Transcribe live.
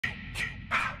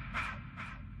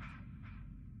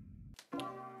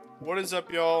What is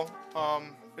up, y'all?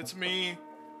 It's me,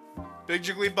 Big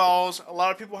Jiggly Balls. A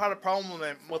lot of people had a problem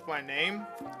with my name.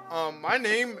 My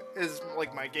name is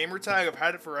like my gamer tag. I've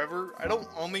had it forever. I don't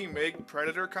only make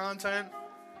Predator content.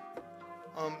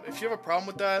 If you have a problem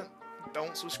with that,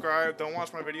 don't subscribe, don't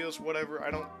watch my videos, whatever.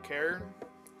 I don't care.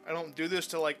 I don't do this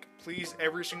to like please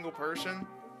every single person.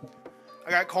 I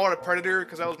got called a Predator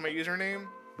because that was my username.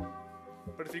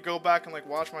 But if you go back and like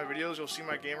watch my videos, you'll see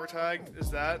my gamer tag is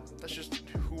that. That's just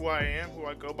who I am, who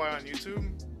I go by on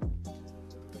YouTube.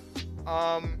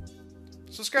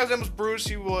 So this guy's name was Bruce.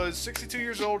 He was 62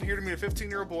 years old, here to meet a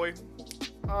 15-year-old boy.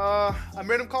 I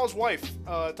made him call his wife,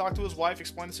 talk to his wife,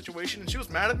 explain the situation, and she was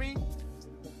mad at me.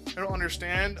 I don't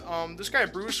understand. This guy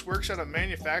Bruce works at a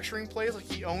manufacturing place,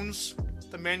 like he owns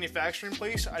the manufacturing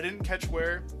place. I didn't catch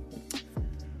where.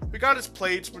 We got his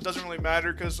plates, but it doesn't really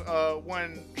matter because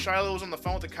when Shiloh was on the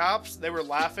phone with the cops, they were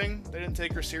laughing. They didn't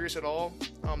take her serious at all.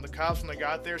 The cops, when they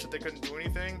got there, said they couldn't do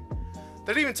anything. They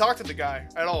didn't even talk to the guy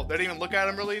at all. They didn't even look at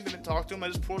him really. They didn't talk to him. They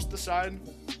just pulled us to the side,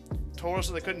 told us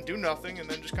that they couldn't do nothing, and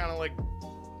then just kind of like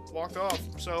walked off.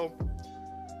 So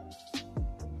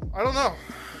I don't know.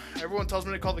 Everyone tells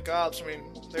me to call the cops. I mean,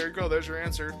 there you go. There's your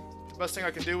answer. The best thing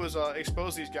I can do is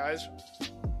expose these guys.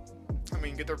 I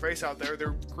mean, get their face out there.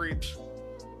 They're creeps.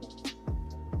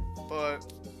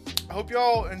 But I hope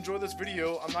y'all enjoy this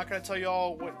video. I'm not going to tell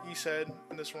y'all what he said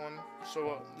in this one,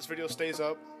 so this video stays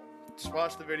up. Just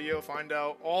watch the video, find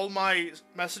out. All my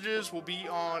messages will be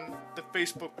on the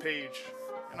Facebook page,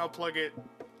 and I'll plug it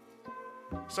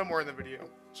somewhere in the video.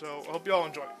 So I hope y'all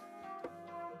enjoy.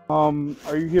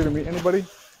 Are you here to meet anybody?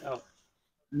 No.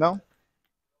 No?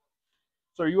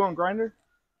 So are you on Grindr?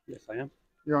 Yes, I am.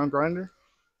 You're on Grindr?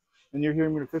 And you're here to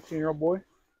meet a 15-year-old boy?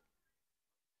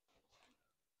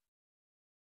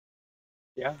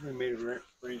 Yeah, we made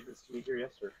arrangements to meet here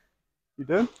yesterday. You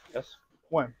did? Yes.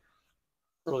 When?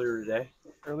 Earlier today.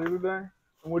 Earlier today?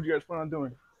 And what did you guys plan on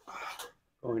doing?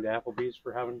 Going to Applebee's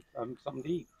for having something to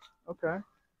eat. Okay.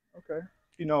 Okay.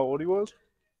 Do you know how old he was?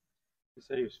 He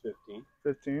said he was 15.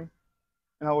 15. And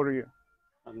how old are you?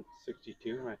 I'm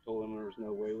 62, and I told him there was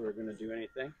no way we were going to do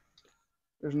anything.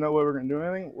 There's no way we're going to do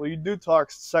anything? Well, you do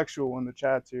talk sexual in the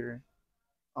chats here.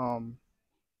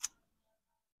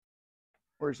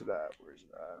 Where's it at? Where's it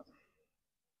at?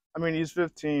 I mean, he's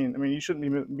 15. I mean, you shouldn't be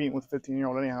meeting with a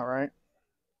 15-year-old anyhow, right?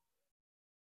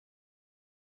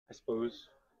 I suppose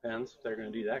depends if they're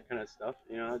going to do that kind of stuff.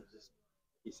 You know,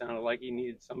 he sounded like he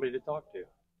needed somebody to talk to.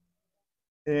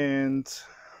 And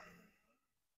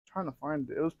I'm trying to find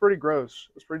it. It was pretty gross.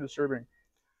 It was pretty disturbing.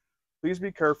 Please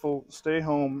be careful. Stay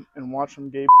home and watch some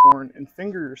gay porn and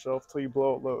finger yourself till you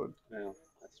blow a load. Yeah,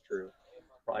 that's true.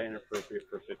 Probably inappropriate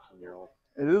for a 15-year-old.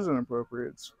 It is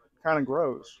inappropriate. It's kind of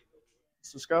gross.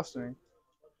 It's disgusting.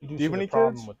 You do you see have the any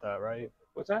problem kids? with that, right?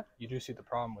 What's that? You do see the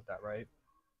problem with that, right?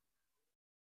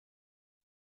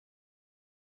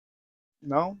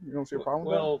 No? You don't see a problem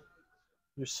with Well,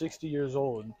 You're 60 years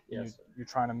old. Yes. You're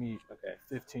trying to meet okay.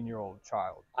 a 15-year-old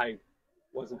child. I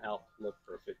wasn't out to look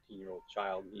for a 15-year-old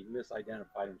child. He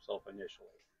misidentified himself initially.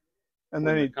 that? And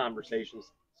When then the conversations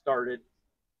started,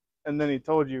 he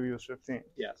told you he was 15.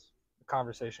 yes. The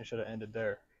conversation should have ended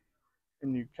there.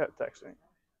 And you kept texting.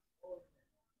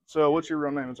 So what's your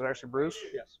real name? Is it actually Bruce?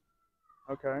 Yes.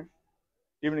 Okay. Do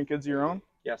you have any kids of your own?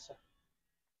 Yes.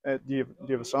 Do you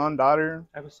have a son, daughter?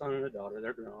 I have a son and a daughter.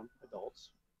 They're grown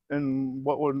adults. And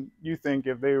what would you think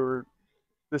if they were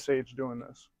this age doing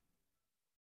this?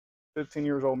 15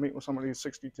 years old, meeting with somebody who's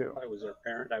 62. If I was their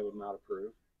parent, I would not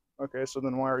approve. Okay, so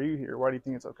then why are you here? Why do you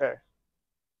think it's okay?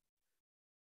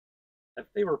 If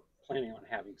they were planning on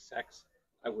having sex,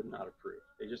 I would not approve.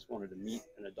 They just wanted to meet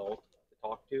an adult to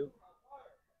talk to.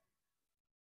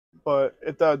 But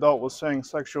if the adult was saying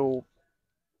sexually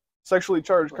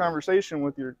charged conversation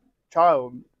with your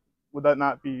child, would that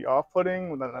not be off-putting?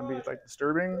 Would that not be like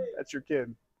disturbing? That's your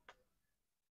kid.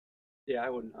 Yeah, I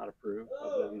would not approve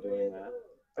of them doing that.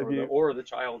 If you- Or the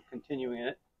child continuing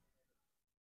it.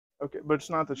 Okay, but it's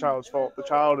not the child's fault. The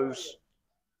child is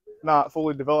not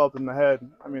fully developed in the head.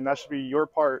 I mean, that should be your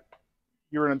part.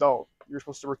 You're an adult. You're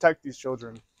supposed to protect these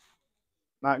children,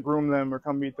 not groom them or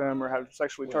come meet them or have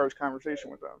sexually charged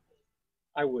conversation with them.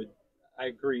 I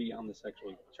agree on the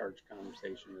sexually charged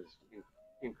conversation is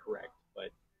incorrect, but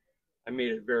I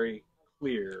made it very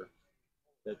clear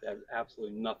that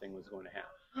absolutely nothing was going to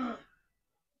happen.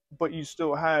 But you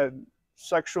still had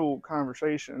sexual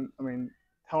conversation. I mean,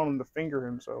 telling him to finger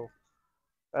himself.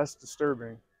 That's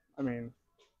disturbing. I mean,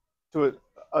 to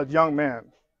a young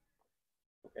man.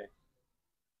 Okay.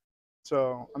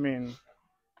 So, I mean,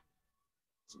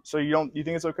 so you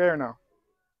think it's okay or no?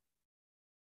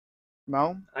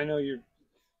 No? I know you're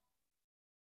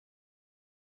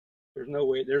There's no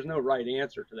way. There's no right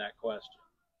answer to that question.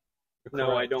 You're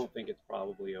No, I correct. don't think it's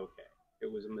probably okay.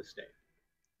 It was a mistake.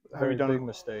 Have you Very done big it?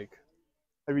 mistake.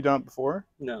 Have you done it before?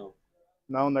 No,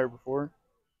 No, never before.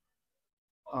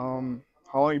 How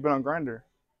long you been on Grinder?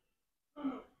 a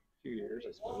few years,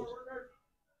 I suppose.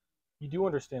 You do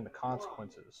understand the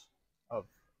consequences of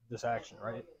this action,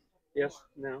 right? Yes.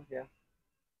 No. Yeah.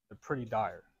 They're pretty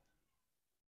dire.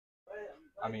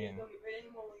 I mean,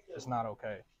 it's not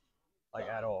okay, like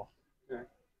at all. Okay.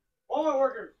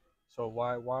 So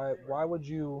why would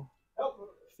you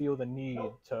feel the need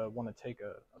to want to take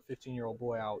a 15-year-old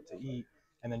boy out to eat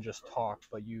and then just talk,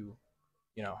 but you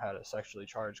know, had a sexually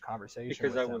charged conversation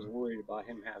Because with I was him? worried about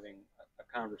him having a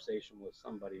conversation with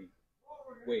somebody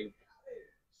way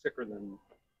sicker than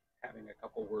having a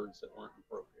couple words that weren't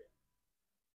appropriate.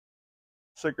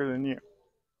 Sicker than you.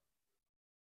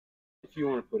 If you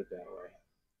want to put it that way.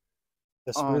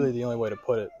 That's really the only way to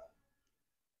put it.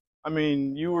 I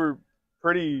mean, you were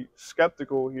pretty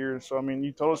skeptical here, so I mean,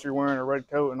 you told us you're wearing a red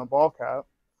coat and a ball cap,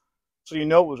 so you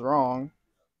know it was wrong.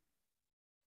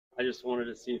 I just wanted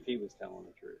to see if he was telling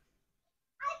the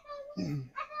truth.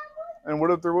 And what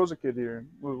if there was a kid here?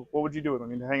 What would you do with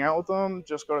him? You hang out with him?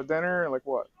 Just go to dinner? Like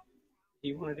what?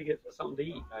 He wanted to get something to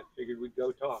eat. I figured we'd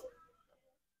go talk.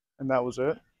 And that was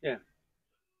it? Yeah,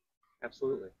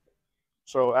 absolutely.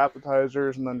 So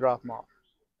appetizers and then drop him off.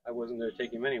 I wasn't going to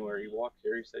take him anywhere. He walked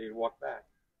here. He said he'd walk back.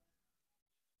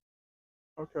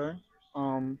 Okay.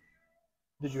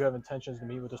 Did you have intentions to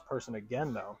meet with this person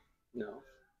again, though? No,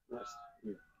 unless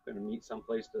you're going to meet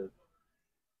someplace to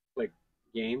play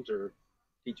games or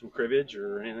teach him cribbage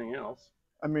or anything else.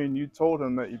 I mean, you told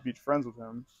him that you'd be friends with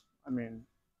him. I mean,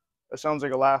 that sounds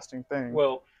like a lasting thing.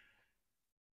 Well,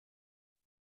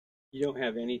 you don't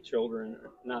have any children,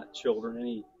 not children,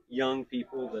 any young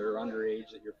people that are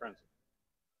underage that you're friends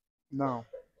with. No,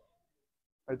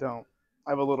 I don't. I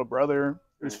have a little brother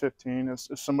who's 15.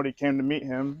 If somebody came to meet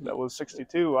him that was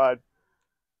 62, I'd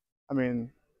want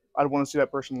to see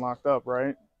that person locked up,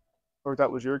 right? Or if that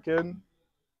was your kid.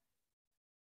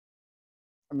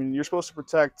 I mean, you're supposed to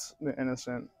protect the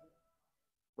innocent,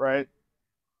 right?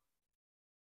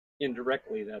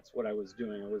 Indirectly, that's what I was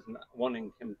doing. I was not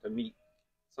wanting him to meet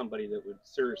somebody that would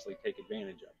seriously take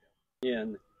advantage of him.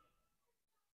 And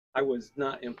I was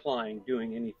not implying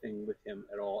doing anything with him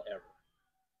at all, ever.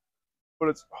 But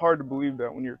it's hard to believe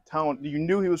that when you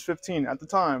knew he was 15 at the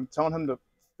time, telling him to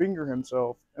finger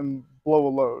himself and blow a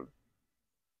load.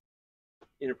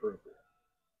 Inappropriate.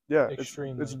 Yeah,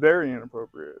 Extremely. it's very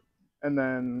inappropriate. And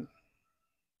then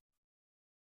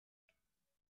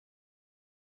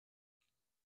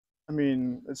I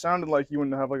mean, it sounded like you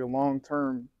wanted to have like a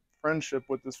long-term friendship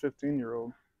with this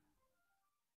 15-year-old.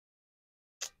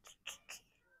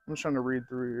 I'm just trying to read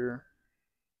through here.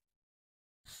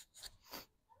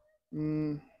 I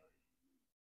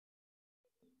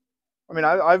mean,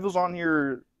 I was on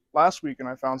here last week and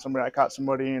I found somebody. I caught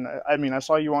somebody, and I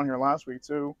saw you on here last week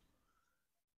too.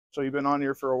 So you've been on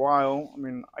here for a while. I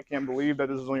mean, I can't believe that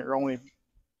this is your only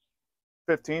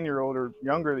 15-year-old or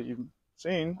younger that you've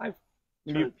seen. I've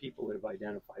turned people that have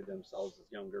identified themselves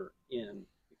as younger in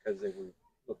because they were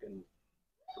looking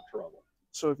for trouble.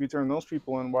 So if you turn those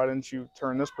people in, why didn't you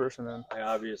turn this person in? I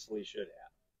obviously should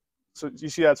have. So you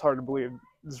see, that's hard to believe.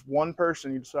 This one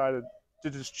person, you decided to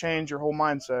just change your whole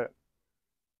mindset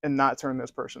and not turn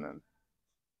this person in,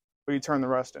 but you turn the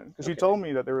rest in. Because you told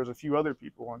me that there was a few other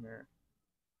people on here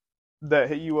that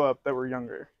hit you up that were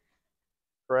younger,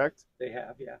 correct? They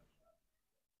have, yeah.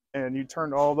 And you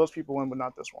turned all those people in, but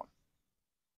not this one.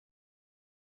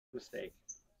 Mistake.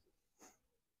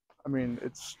 I mean,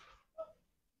 it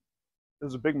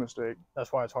was a big mistake.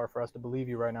 That's why it's hard for us to believe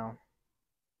you right now.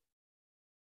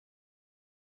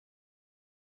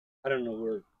 I don't know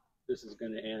where this is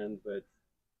going to end, but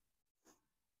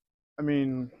I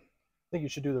mean, I think you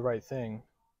should do the right thing.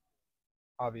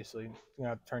 Obviously, you're gonna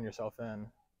have to turn yourself in.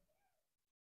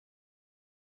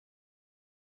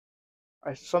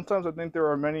 Sometimes I think there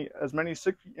are as many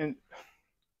sick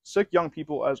young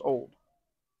people as old.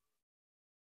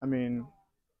 I mean,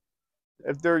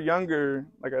 if they're younger,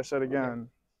 like I said again,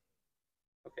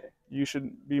 okay, you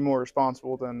should be more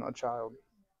responsible than a child,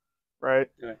 right?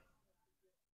 Okay.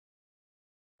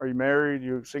 Are you married?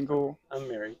 You single? I'm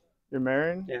married. You're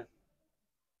married? Yeah.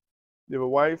 You have a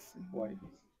wife? Wife.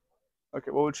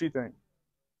 Okay, what would she think?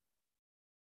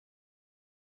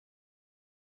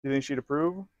 Do you think she'd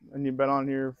approve? And you've been on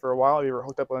here for a while. Have you ever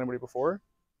hooked up with anybody before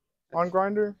on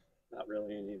Grindr? Not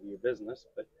really any of your business,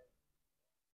 but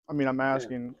I mean, I'm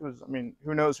asking because, I mean,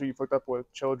 who knows who you've hooked up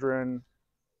with? Children?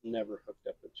 never hooked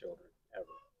up with children, ever.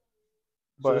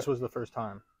 But So this was the first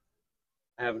time.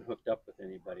 I haven't hooked up with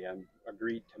anybody. I'm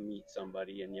agreed to meet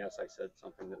somebody, and yes, I said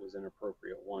something that was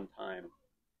inappropriate one time.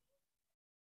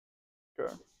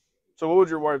 Okay. So what would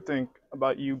your wife think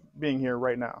about you being here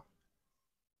right now?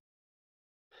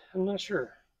 I'm not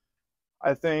sure.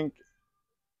 I think,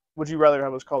 would you rather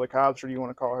have us call the cops, or do you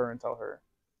want to call her and tell her?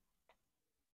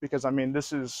 Because I mean,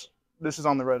 this is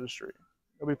on the registry.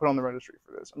 It'll be put on the registry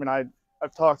for this. I mean,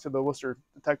 I've talked to the Wooster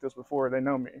detectives before. They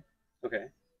know me. Okay.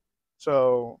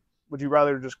 So would you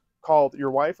rather just call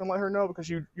your wife and let her know, because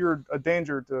you're a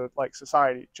danger to like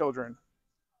society, children?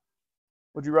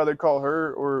 Would you rather call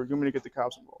her, or you want me to get the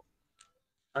cops involved?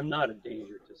 I'm not a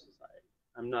danger to society.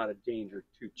 I'm not a danger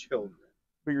to children.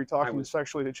 But you're talking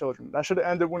sexually to children. That should have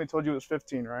ended when he told you it was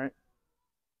 15, right?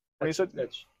 When he said.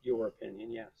 That's your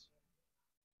opinion, yes.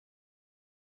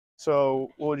 So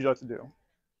what would you like to do?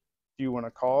 Do you want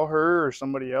to call her or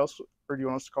somebody else, or do you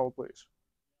want us to call the police?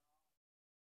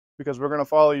 Because we're going to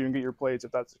follow you and get your plates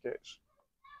if that's the case.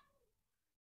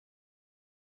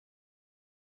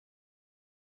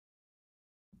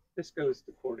 This goes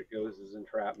to court. It goes as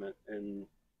entrapment and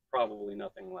probably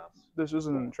nothing less. This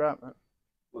isn't an entrapment.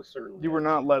 Most certainly. You were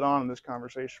not let on in this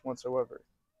conversation whatsoever.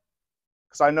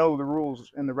 Because I know the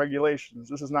rules and the regulations.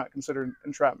 This is not considered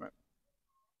entrapment.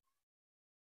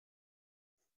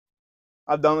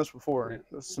 I've done this before. Yeah.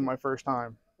 This is my first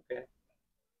time. Okay.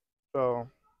 So,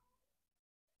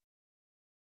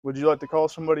 would you like to call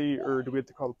somebody, or do we have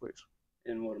to call the police?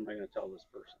 And what am I going to tell this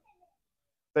person?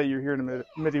 That you're here to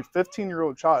meet a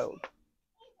 15-year-old child.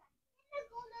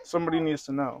 Somebody needs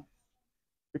to know.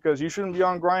 Because you shouldn't be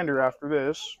on Grindr after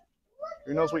this.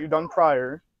 Who knows what you've done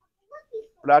prior,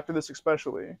 but after this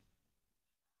especially.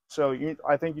 So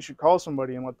I think you should call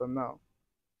somebody and let them know.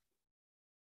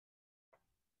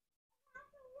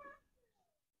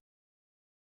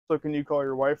 So can you call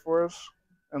your wife for us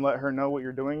and let her know what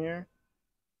you're doing here?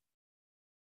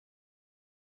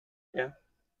 Yeah.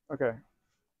 Okay.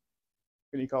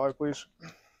 Can you call her, please?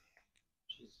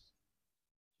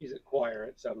 She's at choir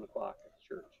at 7 o'clock at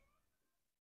the church.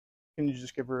 Can you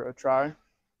just give her a try?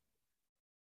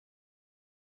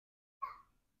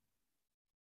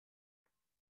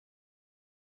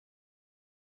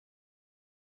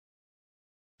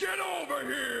 Get over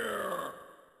here!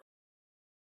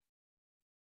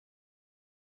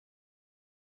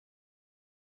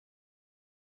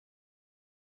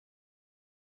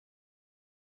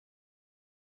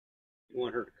 You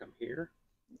want her to come here?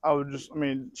 I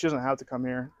mean, she doesn't have to come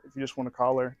here. If you just want to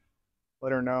call her,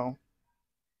 let her know.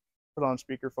 Put on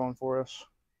speakerphone for us.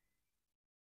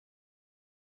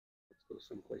 Let's go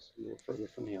someplace a little further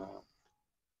from the aisle.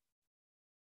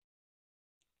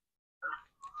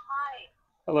 Hi.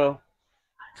 Hello.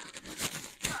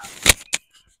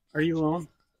 Are you alone?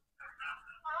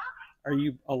 Are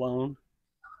you alone?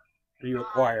 Are you at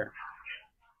choir?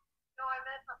 No, I'm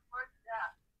at the front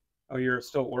desk. Oh, you're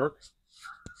still at work?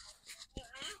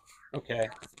 Okay.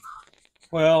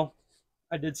 Well,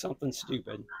 I did something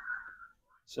stupid.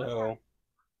 So,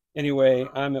 anyway,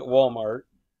 I'm at Walmart.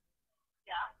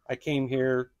 Yeah. I came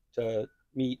here to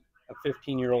meet a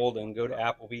 15-year-old and go to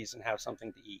Applebee's and have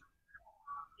something to eat.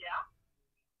 Yeah.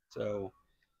 So.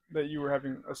 That you were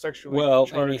having a sexually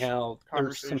charged anyhow,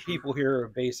 there's some people here who are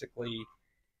basically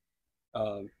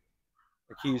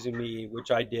accusing me,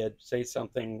 which I did, say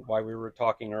something while we were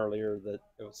talking earlier that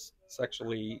it was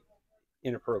sexually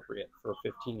inappropriate for a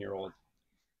 15-year-old.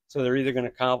 So they're either going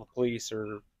to call the police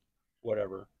or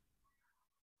whatever.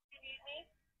 You need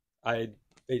me?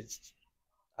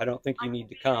 I don't think you need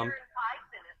to come.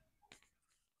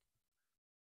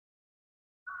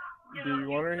 Do you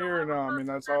want her here or no? I mean,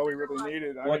 that's all we really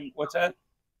needed. What's that?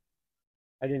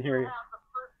 I didn't hear you.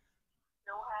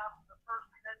 You'll have the First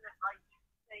Amendment right to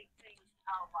say things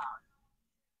out loud.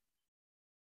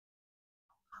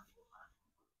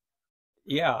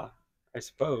 Yeah, I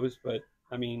suppose, but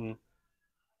I mean.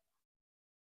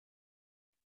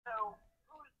 So,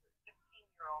 who is this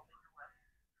 15-year-old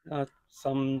that you're with?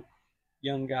 Some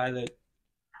young guy that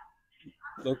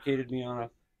located me on a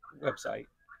website.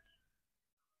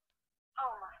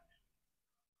 Oh my.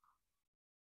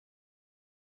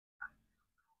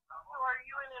 So are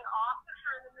you in an office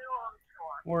or in the middle of the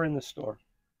store? We're in the store.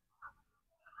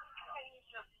 Can you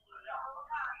just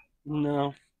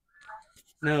leave?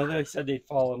 No, they said they'd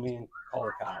follow me and call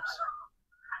the cops.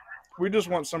 We just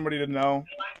want somebody to know.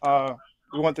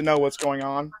 We want to know what's going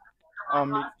on.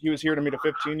 He was here to meet a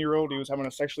 15-year-old. He was having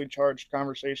a sexually charged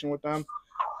conversation with them.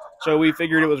 So we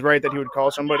figured it was right that he would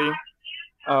call somebody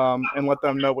and let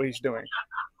them know what he's doing.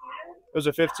 It was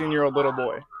a 15-year-old little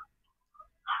boy.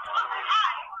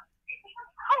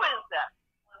 Who is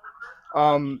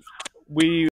that?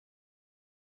 We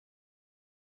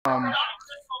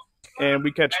and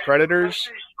we catch predators.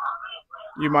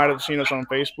 You might have seen us on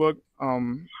Facebook.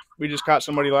 We just caught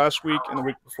somebody last week and the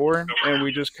week before, and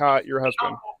we just caught your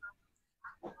husband.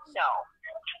 No,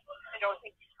 I don't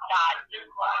think he's got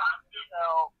anyone.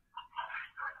 So.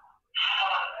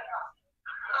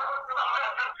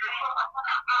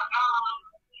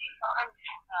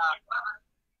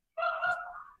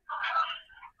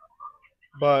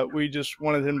 But we just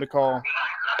wanted him to call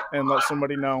and let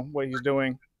somebody know what he's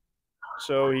doing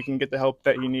so he can get the help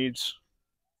that he needs.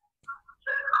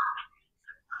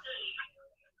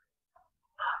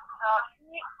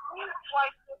 Can you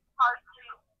swipe this card,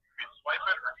 please? Swipe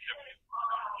it or ship it?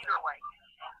 Either way.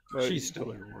 But, She's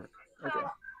still at work. okay.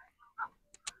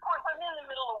 Of course, I'm in the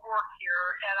middle of work here,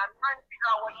 and I'm trying to figure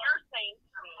out what you're saying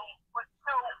to me.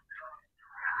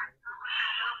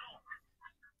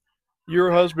 Your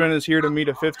husband is here to meet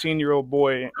a 15-year-old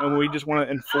boy, and we just want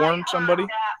to inform somebody. So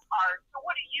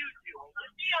what are you doing?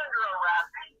 Is he under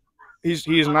arrest?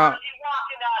 He is not. Is he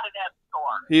walking out of that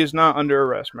store? He is not under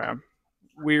arrest, ma'am.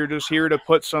 We're just here to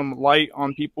put some light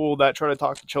on people that try to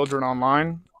talk to children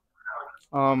online,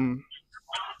 and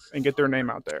get their name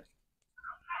out there.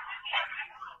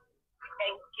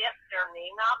 And get their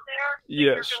name out there?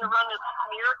 Yes. You're going to run a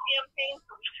smear campaign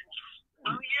so we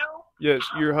can sue you? Yes,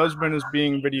 your husband is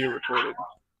being video recorded.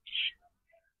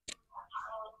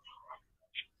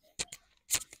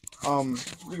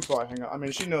 We can probably hang out. I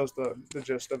mean, she knows the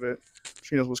gist of it.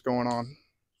 She knows what's going on.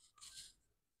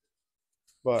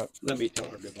 But Let me tell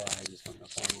her goodbye. I just hung up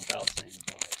on her without saying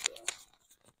goodbye. So.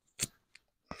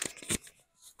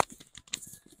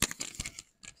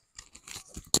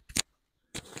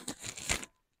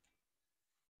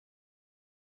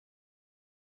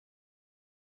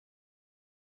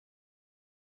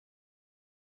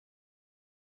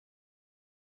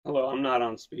 Hello, I'm not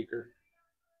on speaker.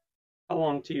 How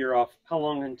long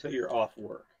until you're off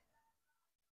work?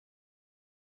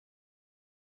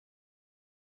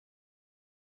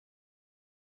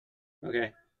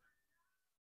 Okay.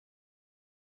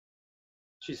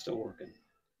 She's still working.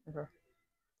 Okay.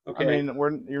 Okay. I mean,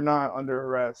 you're not under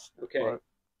arrest. Okay. But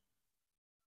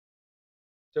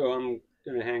So I'm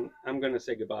gonna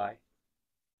say goodbye.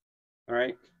 All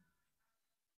right.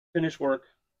 Finish work.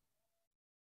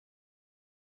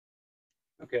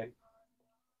 Okay.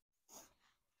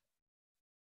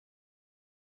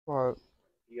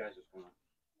 You guys just wanna.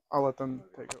 I'll let them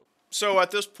take over. So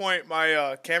at this point,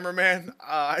 my cameraman,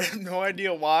 I have no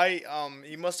idea why.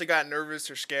 He must have got nervous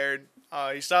or scared.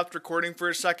 He stopped recording for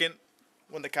a second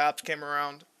when the cops came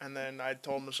around, and then I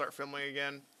told him to start filming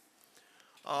again.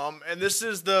 And this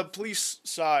is the police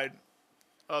side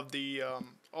of the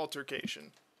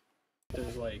altercation.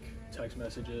 There's like text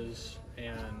messages,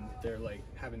 and they're like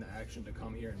having the action to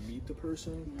come here and meet the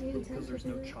person because there's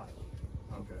no child.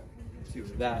 Okay.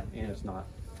 That and it's not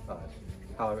us.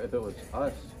 However, if it was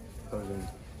us posing,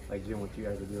 like doing what you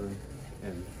guys are doing,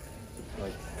 and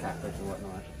like Catholics and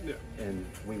whatnot, Yeah. and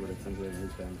we would have come to and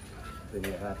used them, then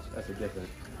yeah, that's a different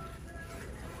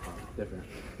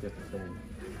thing.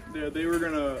 Yeah, they were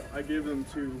gonna. I gave them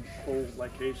 2 whole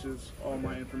cases, all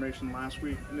my information last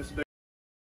week, and this day.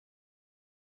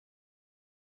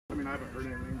 I mean, I haven't heard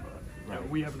anything, but Yeah,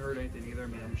 we haven't heard anything either. I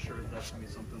mean, I'm sure that's gonna be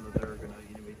something that they're gonna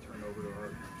turn over to our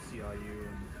CIU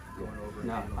and going over.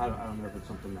 No, and I don't know if it's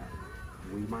something that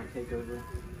we might take over,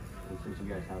 and since you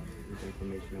guys have this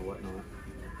information and whatnot,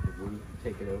 if we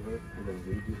take it over and then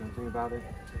we do something about it.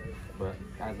 But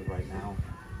as of right now,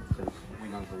 since we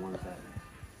know the ones that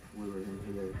we were in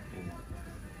here and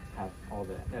have all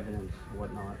the evidence and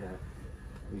whatnot that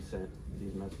we sent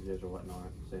these messages or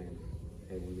whatnot saying,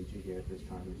 hey, we'll meet you here at this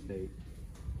time and state,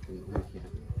 and we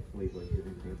can't legally do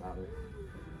anything about it.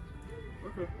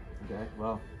 okay. Okay,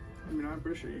 well, I mean, I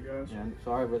appreciate you guys. yeah, I'm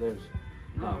sorry, but there's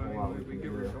not a whole lot we can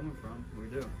get where do. you're coming from. We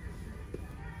do.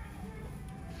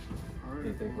 All right.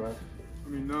 Anything, Russ? I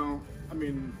mean, no. I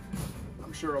mean,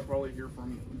 I'm sure I'll probably hear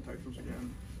from Texas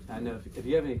again. I know if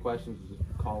you have any questions, just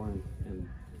call in and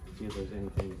see if there's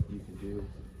anything you can do,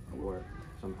 or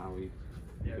somehow you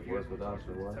could work with us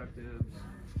or what. Detectives.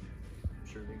 I'm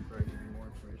sure they can probably give you more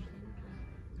information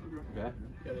than we can. Okay.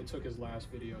 Yeah, they took his last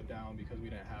video down because we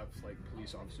didn't have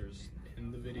police officers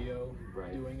in the video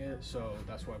Right. doing it, so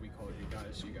that's why we called you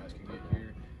guys so you guys can get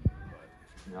here.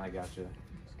 No, I gotcha.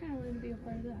 Just kind of want to be a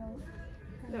part of the help.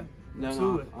 No,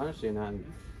 Absolutely. I understand that, and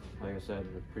like I said,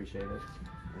 I appreciate it.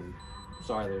 And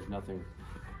sorry, there's nothing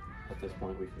at this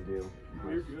point we can do.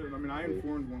 You're good. I mean, I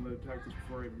informed one of the detectives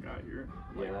before I even got here.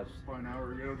 Yeah, that's. Probably an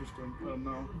hour ago, just to let them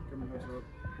know. Give them a heads up.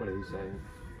 What did he say?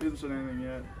 He hasn't said anything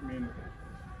yet. I mean,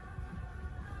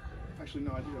 actually,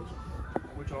 no, I do have something.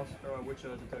 Which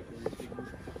detective are you speaking with?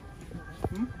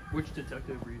 Which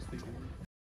detective were you speaking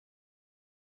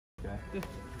with? Okay.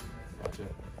 Gotcha.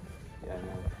 Yeah, I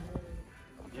know.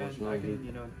 Yeah, I can,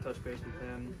 you know, touch base with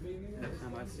him next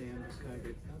time I see him, just kind of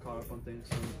get caught up on things.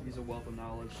 So he's a wealth of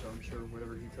knowledge, so I'm sure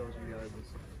whatever he tells you guys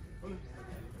is.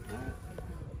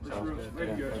 Sounds good.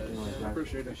 Thank you guys.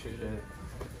 Appreciate it.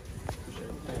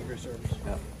 Thank you for your service.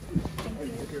 Yeah.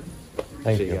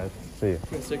 Thank you guys. See you.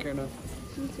 Guys, take care now.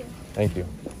 You too. Thank you.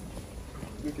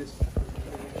 Lucas.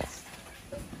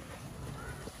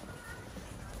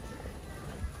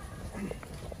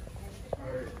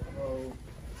 Alright, well,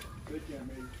 they can't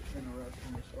make an arrest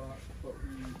on the spot, but we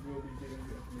will be getting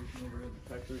the information over to the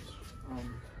detectives.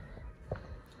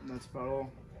 And that's about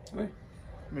all. Okay.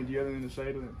 I mean, do you have anything to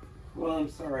say to them? Well, I'm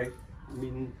sorry. I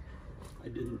mean,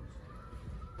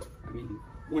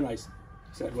 when I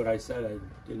said what I said,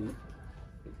 I didn't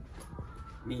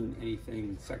mean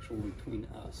anything sexual between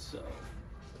us, so.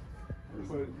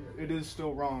 But it is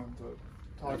still wrong to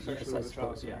talk sexually with a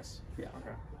child. Yes. Yeah.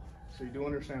 Okay. So you do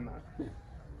understand that?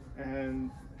 Yeah.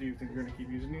 And do you think you're going to keep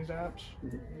using these apps?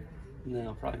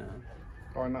 No, probably not.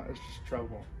 Or not? It's just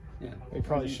trouble. Yeah. You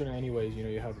probably shouldn't anyways, you know,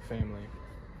 you have a family.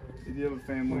 If you have a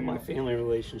family. Well, my family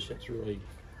relationship's really.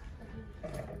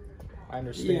 I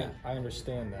understand. Yeah. I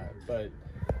understand that, but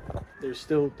there's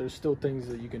still things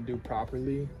that you can do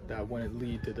properly that wouldn't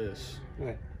lead to this.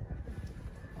 Okay.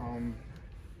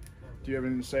 Do you have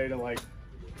anything to say to like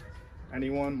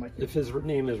anyone? Like, if his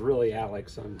name is really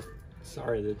Alex, I'm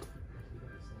sorry that,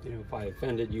 you know, if I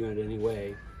offended you in any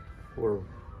way, or,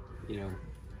 you know,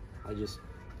 I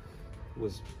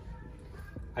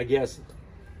guess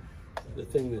the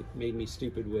thing that made me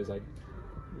stupid was I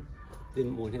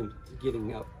didn't want him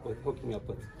hooking up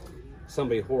with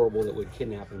somebody horrible that would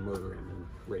kidnap and murder him and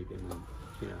rape him, and,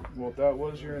 you know. Well, if that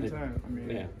was your intent, I mean,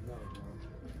 yeah.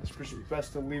 It's just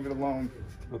best to leave it alone.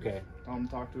 Okay.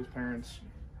 Talk to his parents.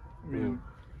 I mean,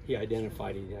 he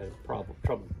identified he had trouble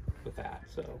with that,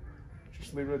 so.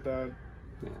 Just leave it at that.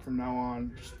 Yeah. From now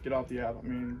on, just get off the app. I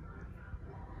mean,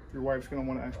 your wife's gonna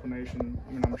want an explanation.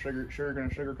 I mean, I'm sure you're gonna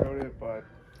sugarcoat it, but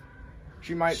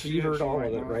she might. She heard all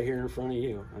of it right here in front of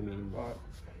you. I mean. But,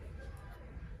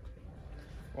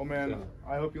 well, man, so.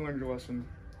 I hope you learned your lesson.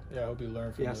 Yeah, I hope you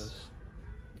learned from this.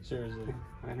 Seriously.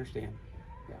 I understand.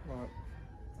 Yeah.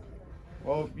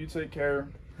 Well, you take care.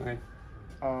 All right.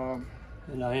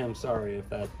 And I am sorry if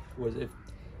that was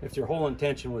if your whole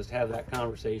intention was to have that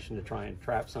conversation to try and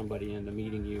trap somebody into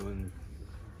meeting you, and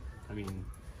I mean,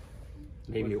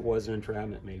 maybe it was an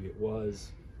entrapment, maybe it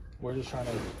was. We're just trying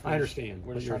to. I understand.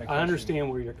 We're just trying to. I understand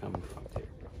where you're coming from too.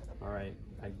 All right,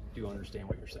 I do understand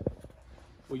what you're saying.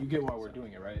 Well, you get why we're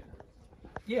doing it, right?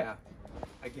 Yeah,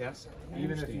 I guess.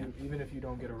 Even if you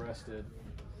don't get arrested,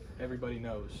 everybody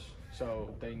knows.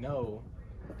 So they know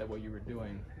that what you were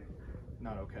doing,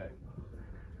 not okay.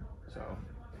 So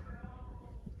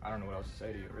I don't know what else to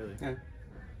say to you, really. Yeah.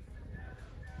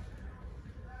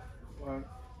 Well,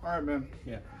 all right, man.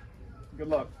 Yeah. Good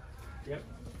luck. Yep.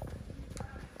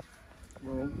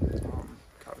 Well,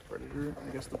 caught a predator.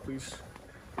 I guess the police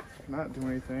cannot do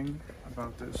anything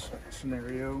about this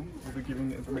scenario. We'll be giving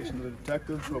the information to the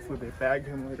detectives. Hopefully they bag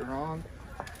him later on.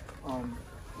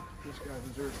 This guy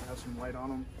deserves to have some light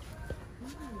on him.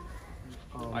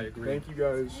 I agree. Thank you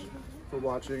guys for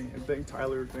watching, and thank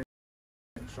Tyler, thank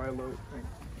Shiloh, thank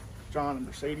John and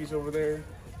Mercedes over there.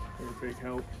 They were a big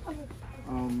help.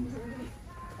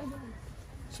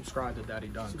 Subscribe to Daddy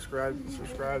Dunk. Subscribe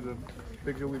to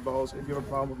Big Julie Balls. If you have a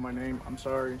problem with my name, I'm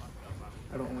sorry.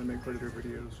 I don't only make Predator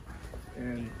videos.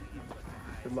 And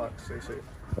good luck. Stay safe.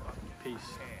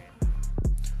 Peace.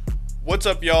 What's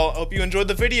up, y'all? Hope you enjoyed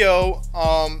the video.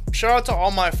 Shout out to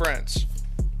all my friends.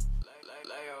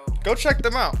 Go check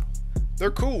them out.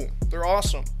 They're cool. They're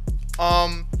awesome.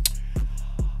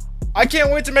 I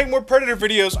can't wait to make more Predator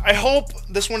videos. I hope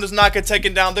this one does not get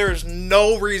taken down. There is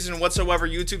no reason whatsoever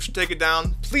YouTube should take it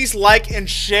down. Please like and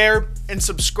share and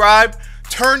subscribe.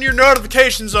 Turn your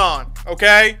notifications on,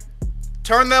 okay?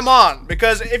 Turn them on,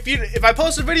 because if I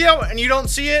post a video and you don't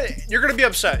see it, you're gonna be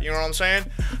upset. You know what I'm saying?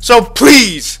 So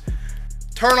please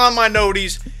turn on my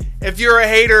noties. If you're a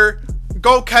hater,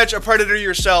 go catch a predator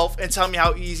yourself and tell me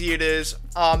how easy it is.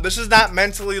 This is not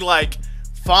mentally like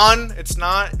fun. It's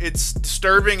not. It's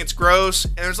disturbing. It's gross,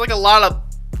 and there's like a lot of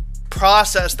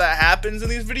process that happens in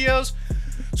these videos.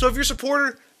 So if you're a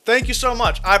supporter, thank you so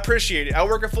much. I appreciate it. I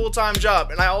work a full-time job,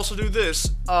 and I also do this.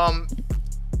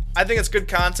 I think it's good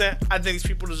content. I think these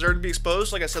people deserve to be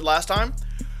exposed, like I said last time.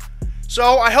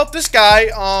 So I hope this guy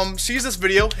sees this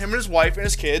video, him and his wife and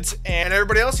his kids, and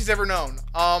everybody else he's ever known.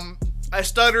 I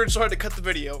stuttered, so I had to cut the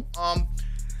video.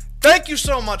 Thank you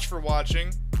so much for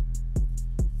watching.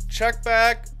 Check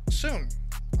back, soon.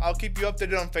 I'll keep you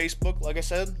updated on Facebook. Like I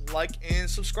said, like and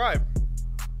subscribe.